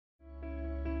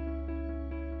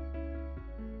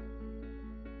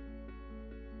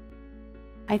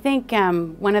I think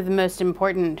one of the most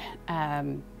important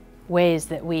ways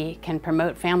that we can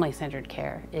promote family-centered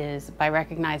care is by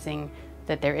recognizing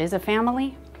that there is a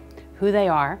family, who they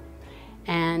are,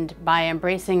 and by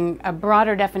embracing a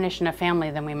broader definition of family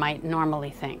than we might normally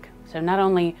think. So not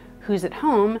only who's at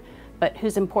home, but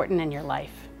who's important in your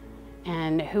life,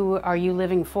 and who are you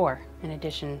living for in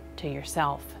addition to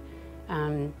yourself.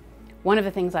 One of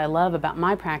the things I love about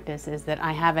my practice is that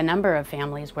I have a number of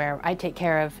families where I take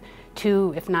care of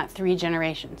 2, if not 3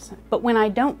 generations. But when I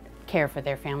don't care for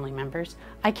their family members,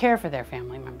 I care for their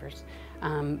family members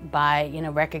by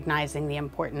recognizing the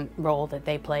important role that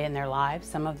they play in their lives.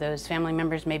 Some of those family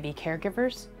members may be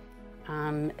caregivers.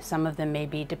 Some of them may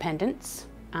be dependents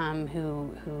who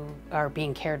are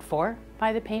being cared for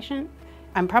by the patient.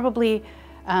 I'm probably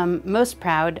most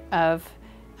proud of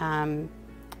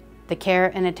the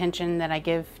care and attention that I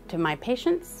give to my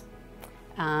patients.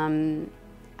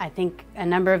 I think a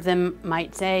number of them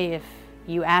might say, if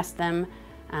you ask them,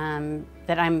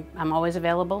 that I'm always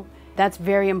available. That's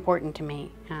very important to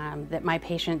me, that my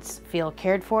patients feel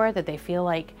cared for, that they feel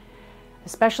like,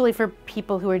 especially for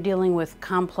people who are dealing with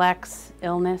complex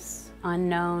illness,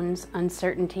 unknowns,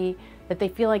 uncertainty, that they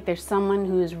feel like there's someone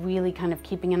who is really kind of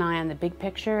keeping an eye on the big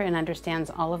picture and understands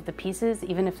all of the pieces,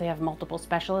 even if they have multiple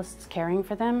specialists caring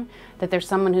for them, that there's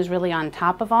someone who's really on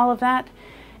top of all of that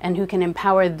and who can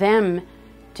empower them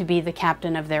to be the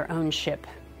captain of their own ship.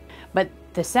 But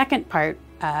the second part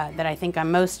that I think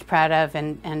I'm most proud of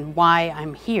and why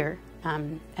I'm here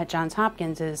at Johns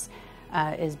Hopkins is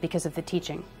because of the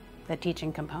teaching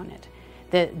component.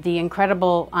 The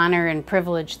incredible honor and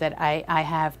privilege that I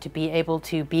have to be able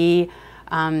to be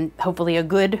hopefully a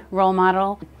good role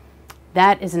model.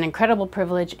 That is an incredible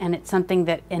privilege, and it's something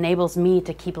that enables me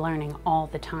to keep learning all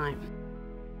the time.